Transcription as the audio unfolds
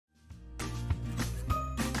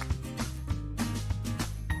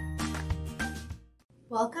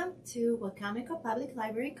Welcome to Wacomico Public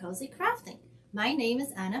Library Cozy Crafting. My name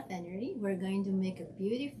is Anna Fenerty. We're going to make a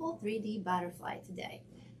beautiful 3D butterfly today.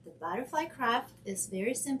 The butterfly craft is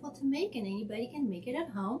very simple to make and anybody can make it at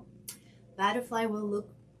home. Butterfly will look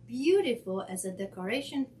beautiful as a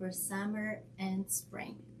decoration for summer and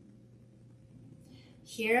spring.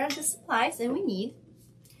 Here are the supplies that we need.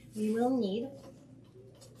 We will need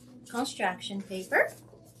construction paper.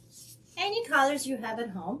 Any colors you have at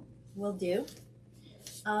home will do.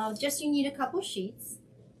 Just you need a couple sheets.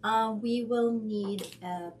 We will need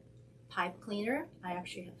a pipe cleaner. I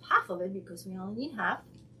actually have half of it because we only need half.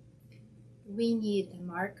 We need a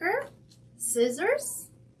marker,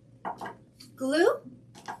 scissors, glue,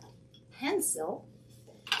 pencil,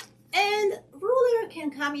 and ruler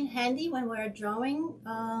can come in handy when we're drawing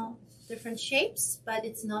different shapes, but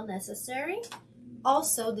it's not necessary.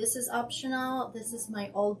 Also, this is optional. This is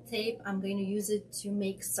my old tape. I'm going to use it to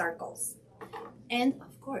make circles. And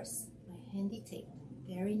of course, my handy tape,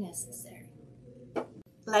 very necessary.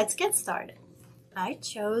 Let's get started. I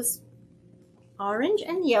chose orange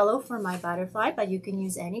and yellow for my butterfly, but you can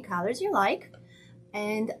use any colors you like.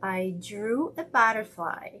 And I drew a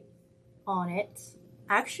butterfly on it.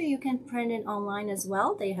 Actually, you can print it online as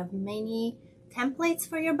well. They have many templates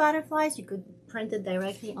for your butterflies. You could print it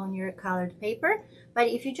directly on your colored paper. But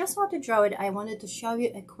if you just want to draw it, I wanted to show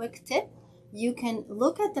you a quick tip. You can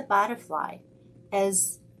look at the butterfly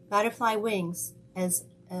as butterfly wings as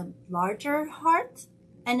a larger heart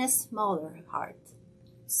and a smaller heart.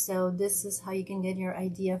 So this is how you can get your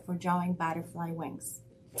idea for drawing butterfly wings.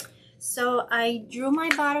 So I drew my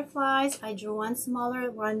butterflies. I drew one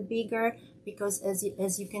smaller, one bigger, because as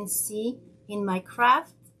you can see in my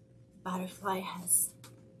craft, butterfly has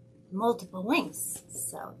multiple wings.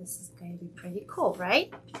 So this is going to be pretty cool,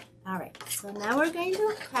 right? All right, so now we're going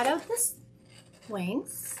to cut out this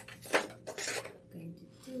wings. I'm going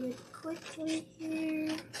to do it quickly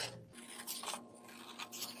here.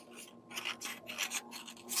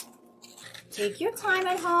 Take your time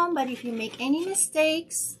at home, but if you make any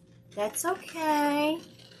mistakes, that's okay.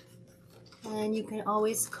 And you can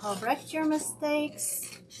always correct your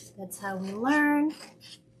mistakes. That's how we learn.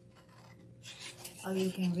 Or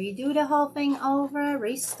you can redo the whole thing over,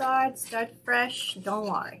 restart, start fresh,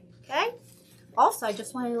 don't worry, okay? Also, I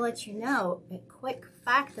just wanted to let you know a quick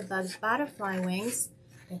fact about butterfly wings,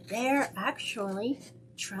 that they're actually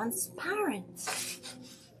transparent.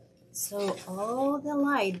 So all the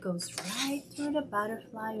light goes right through the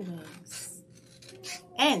butterfly wings.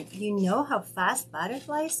 And you know how fast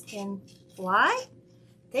butterflies can fly?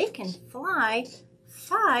 They can fly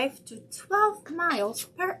 5 to 12 miles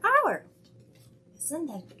per hour. Isn't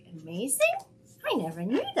that amazing? I never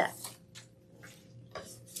knew that.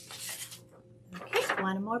 Okay,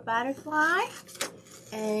 one more butterfly.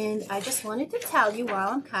 And I just wanted to tell you while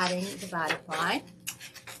I'm cutting the butterfly,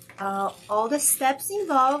 all the steps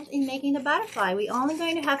involved in making the butterfly. We're only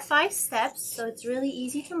going to have 5 steps, so it's really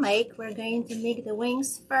easy to make. We're going to make the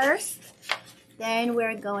wings first. Then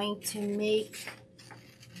we're going to make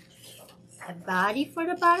a body for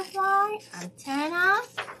the butterfly, antenna,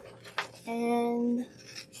 and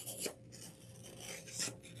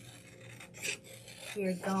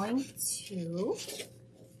we're going to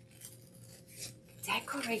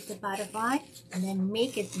decorate the butterfly and then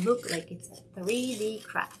make it look like it's a 3D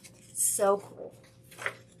craft. So cool.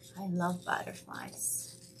 I love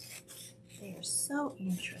butterflies. They are so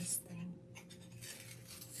interesting.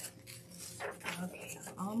 Okay,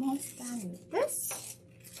 I'm almost done with this.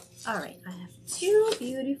 All right, I have 2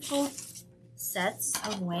 beautiful sets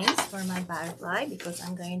of wings for my butterfly because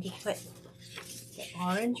I'm going to put the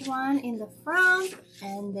orange one in the front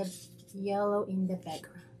and the yellow in the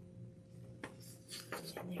background.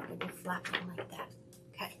 And they're going to be flapping like that.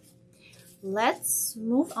 Okay, let's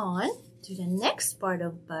move on to the next part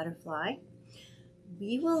of butterfly.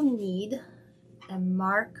 We will need a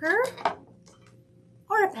marker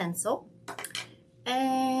or a pencil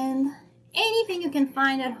and anything you can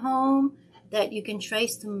find at home that you can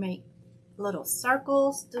trace to make little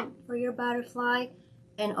circles for your butterfly.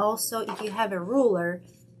 And also, if you have a ruler,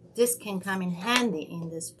 this can come in handy in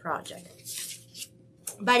this project.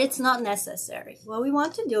 But it's not necessary. What we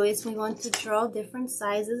want to do is we want to draw different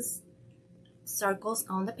sizes circles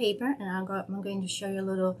on the paper, and I'm going to show you a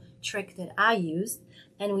little trick that I used.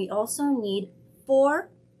 And we also need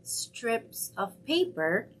 4 strips of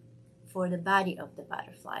paper for the body of the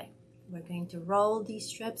butterfly. We're going to roll these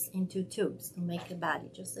strips into tubes to make a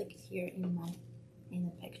body, just like here in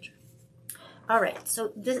the picture. All right,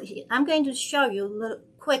 so I'm going to show you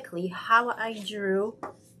quickly how I drew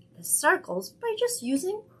the circles by just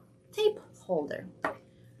using tape holder.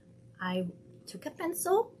 I took a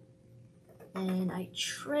pencil and I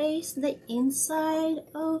traced the inside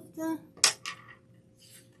of the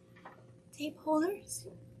tape holder.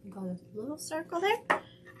 See, got a little circle there.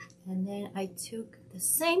 And then I took the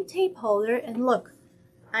same tape holder and look,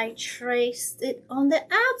 I traced it on the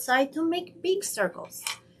outside to make big circles.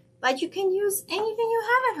 But you can use anything you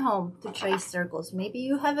have at home to trace circles. Maybe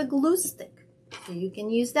you have a glue stick, so you can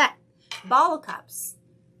use that. Bottle caps,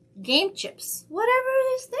 game chips, whatever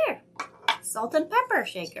it is there. Salt and pepper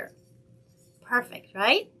shaker. Perfect,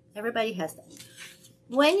 right? Everybody has that.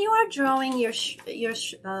 When you are drawing your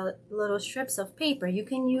little strips of paper, you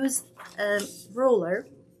can use a ruler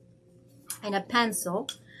and a pencil.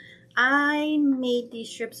 I made these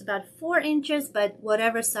strips about 4 inches, but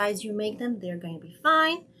whatever size you make them, they're going to be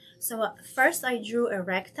fine. So first I drew a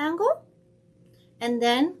rectangle, and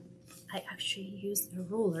then I actually used a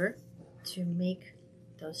ruler to make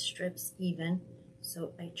those strips even.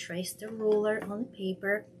 So I traced the ruler on the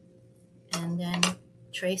paper and then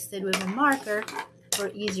traced it with a marker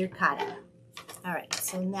for easier cutting. All right,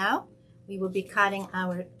 so now we will be cutting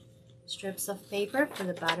our strips of paper for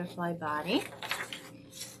the butterfly body.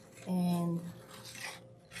 And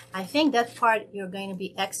I think that part you're going to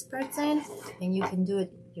be experts in, and you can do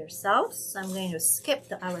it yourselves. So I'm going to skip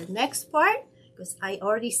to our next part because I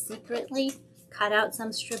already secretly cut out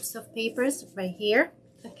some strips of papers right here.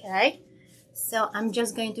 Okay, so I'm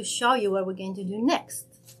just going to show you what we're going to do next.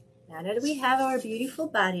 Now that we have our beautiful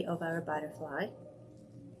body of our butterfly,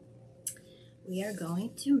 we are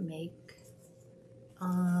going to make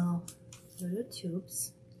little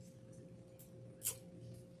tubes.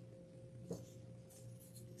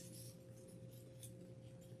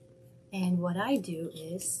 And what I do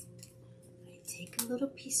is I take a little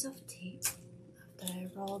piece of tape after I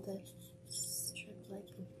roll the strip like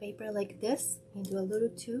paper like this into a little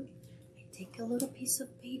tube. I take a little piece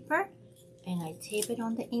of paper and I tape it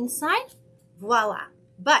on the inside. Voila!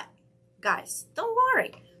 But guys, don't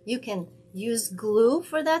worry. You can use glue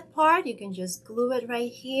for that part. You can just glue it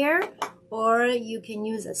right here, or you can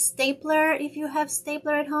use a stapler if you have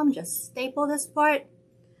stapler at home. Just staple this part.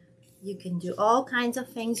 You can do all kinds of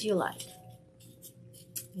things you like.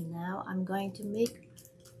 And now I'm going to make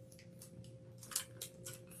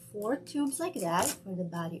 4 tubes like that for the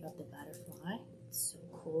body of the butterfly. It's so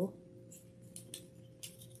cool.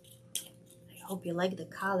 I hope you like the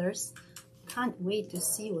colors. Can't wait to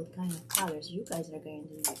see what kind of colors you guys are going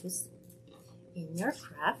to use in your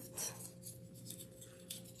craft.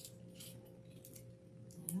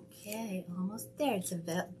 Okay, almost there. It's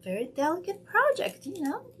a very delicate project, you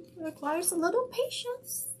know. It requires a little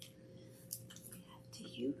patience. You have to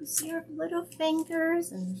use your little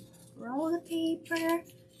fingers and roll the paper and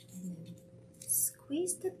then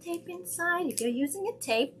squeeze the tape inside if you're using a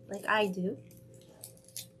tape like I do.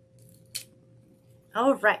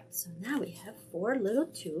 All right, so now we have 4 little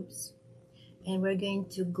tubes, and we're going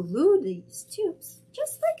to glue these tubes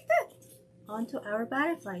just like that onto our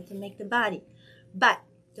butterfly to make the body. But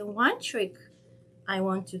the one trick I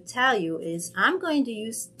want to tell you is I'm going to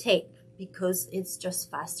use tape because it's just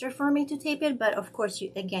faster for me to tape it. But of course,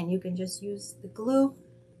 you can just use the glue.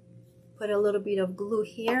 Put a little bit of glue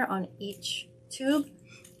here on each tube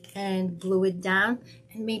and glue it down,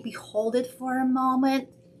 and maybe hold it for a moment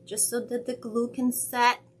just so that the glue can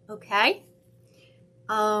set, okay?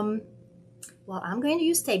 Well, I'm going to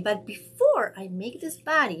use tape, but before I make this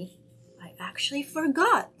body, I actually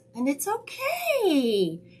forgot, and it's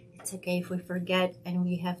okay. It's okay if we forget and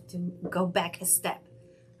we have to go back a step.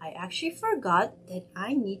 I actually forgot that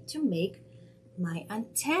I need to make my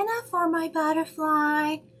antenna for my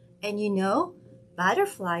butterfly. And you know,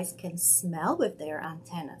 butterflies can smell with their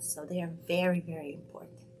antennas, so they are very, very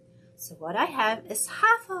important. So what I have is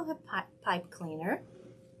half of a pipe cleaner.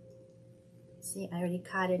 See, I already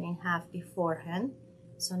cut it in half beforehand.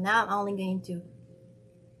 So now I'm only going to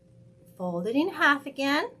fold it in half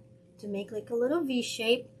again to make like a little V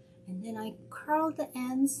shape. And then I curl the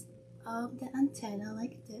ends of the antenna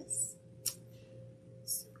like this.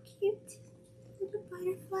 So cute, little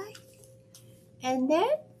butterfly. And then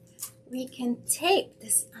we can tape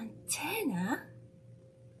this antenna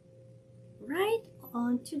right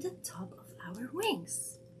onto the top of our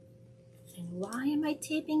wings. And why am I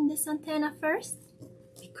taping this antenna first?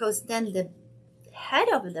 Because then the head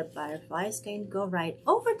of the butterfly is going to go right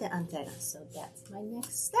over the antenna. So that's my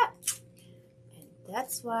next step. And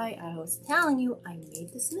that's why I was telling you I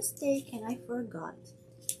made this mistake and I forgot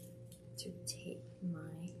to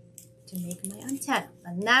make my antenna.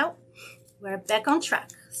 And now we're back on track.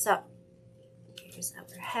 So here's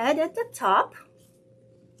our head at the top.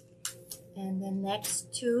 And the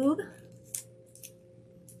next tube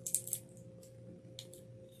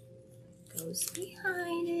goes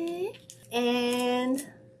behind it. And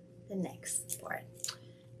the next part.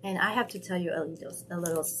 And I have to tell you a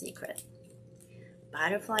little secret.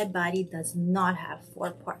 Butterfly body does not have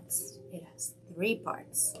 4 parts. It has 3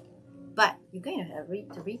 parts. But you're going to have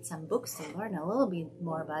to read some books to learn a little bit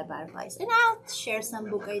more about butterflies. And I'll share some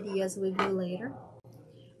book ideas with you later.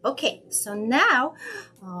 Okay, so now,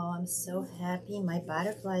 oh, I'm so happy. My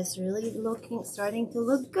butterfly is really starting to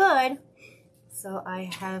look good. So I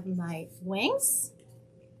have my wings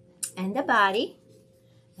and the body.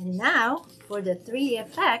 And now for the 3D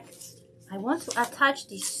effect, I want to attach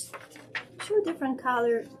these 2 different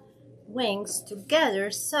colored wings together.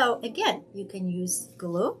 So again, you can use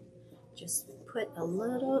glue. Just put a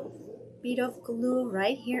little bit of glue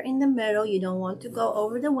right here in the middle. You don't want to go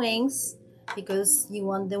over the wings because you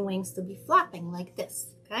want the wings to be flapping like this,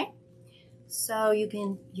 okay? So you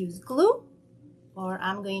can use glue, or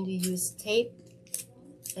I'm going to use tape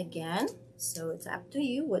again. So it's up to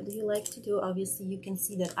you. What do you like to do? Obviously, you can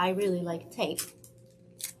see that I really like tape.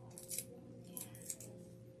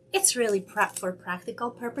 It's really for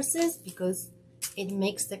practical purposes because it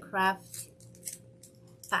makes the craft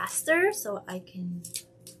faster, so I can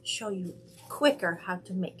show you quicker how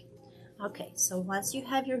to make it. Okay, so once you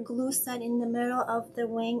have your glue set in the middle of the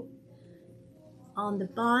wing, on the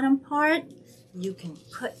bottom part, you can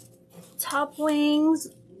put the top wings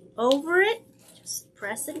over it. Just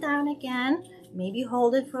press it down again. Maybe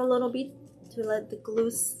hold it for a little bit to let the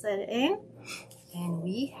glue set in. And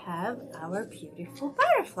we have our beautiful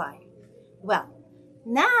butterfly. Well,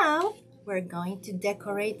 now we're going to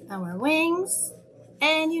decorate our wings.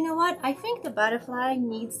 And you know what? I think the butterfly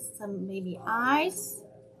needs some maybe eyes,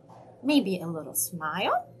 maybe a little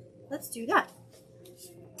smile. Let's do that.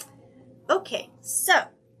 Okay, so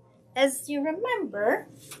as you remember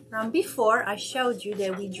from before, I showed you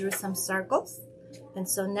that we drew some circles. And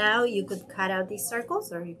so now you could cut out these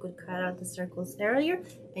circles, or you could cut out the circles earlier.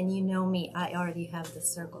 And you know me, I already have the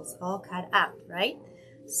circles all cut out, right?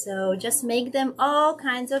 So just make them all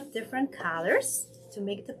kinds of different colors to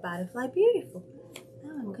make the butterfly beautiful.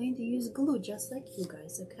 Now I'm going to use glue just like you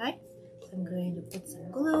guys, okay? So I'm going to put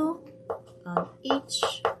some glue on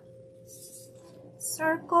each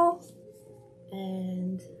circle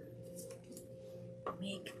and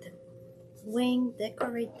make the wing,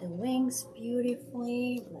 decorate the wings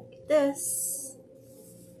beautifully like this.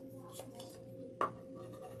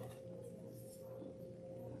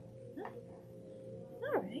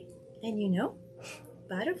 All right, and you know,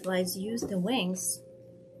 butterflies use the wings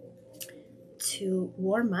to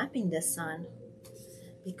warm up in the sun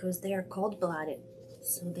because they are cold-blooded.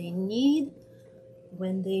 So they need,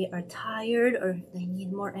 when they are tired or they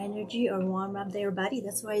need more energy or warm up their body,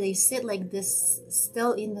 that's why they sit like this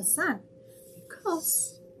still in the sun,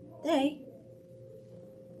 because they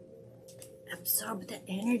absorb the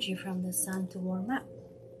energy from the sun to warm up.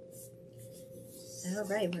 All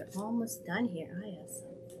right, we're almost done here. I have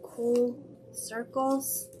some cool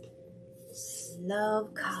circles. I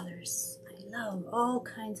love colors. I love all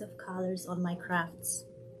kinds of colors on my crafts.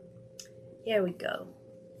 Here we go.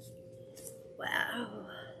 Wow.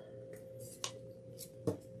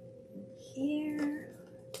 Here,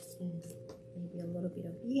 and maybe a little bit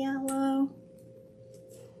of yellow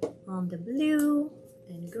on the blue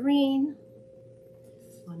and green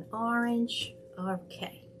on orange.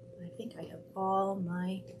 Okay, I think I have all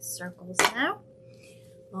my circles now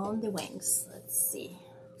on the wings. Let's see,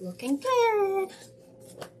 looking good.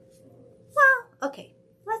 Well, okay,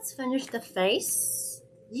 let's finish the face.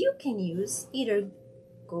 You can use either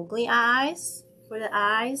googly eyes for the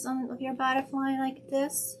eyes of your butterfly like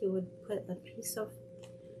this. You would put a piece of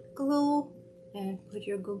glue and put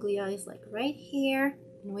your googly eyes like right here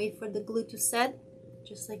and wait for the glue to set,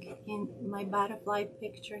 just like in my butterfly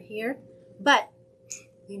picture here. But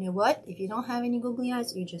you know what? If you don't have any googly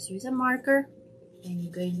eyes, you just use a marker and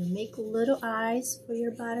you're going to make little eyes for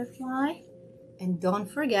your butterfly. And don't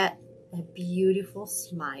forget a beautiful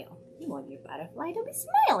smile. You want your butterfly to be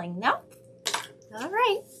smiling, no? All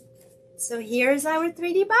right. So here's our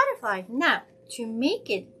 3D butterfly. Now, to make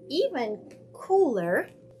it even cooler,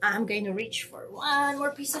 I'm going to reach for one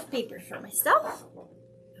more piece of paper for myself.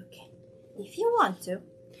 Okay. If you want to,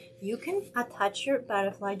 you can attach your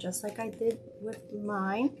butterfly just like I did with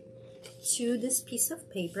mine to this piece of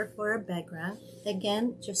paper for a background.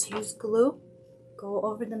 Again, just use glue. Go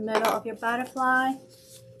over the middle of your butterfly,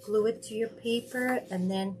 glue it to your paper, and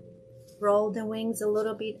then roll the wings a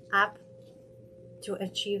little bit up to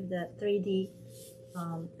achieve the 3D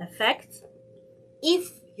effect.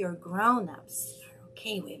 If your grown-ups are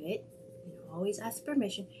okay with it, you know, always ask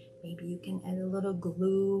permission. Maybe you can add a little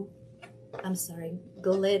glitter.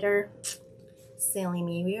 Silly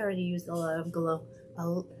me, we already used a lot of glow, a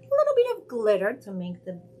little bit of glitter to make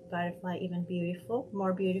the butterfly even beautiful,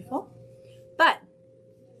 more beautiful. But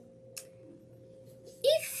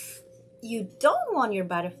if you don't want your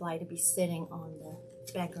butterfly to be sitting on the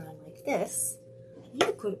background like this,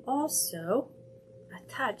 you could also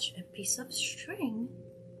attach a piece of string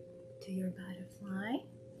to your butterfly.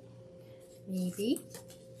 Maybe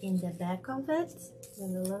in the back of it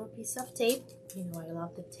with a little piece of tape. You know I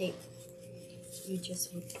love the tape. You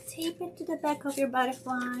just would tape it to the back of your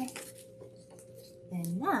butterfly.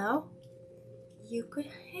 And now you could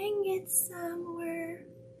hang it somewhere.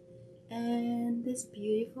 And this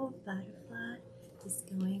beautiful butterfly is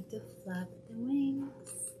going to flap the wings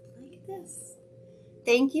like this.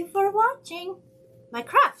 Thank you for watching my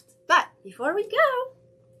craft. But before we go,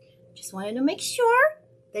 just wanted to make sure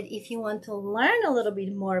that if you want to learn a little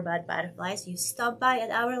bit more about butterflies, you stop by at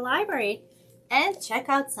our library and check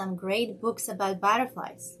out some great books about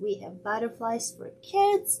butterflies. We have butterflies for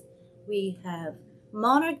kids. We have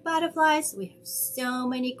monarch butterflies. We have so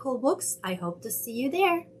many cool books. I hope to see you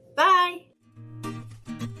there. Bye!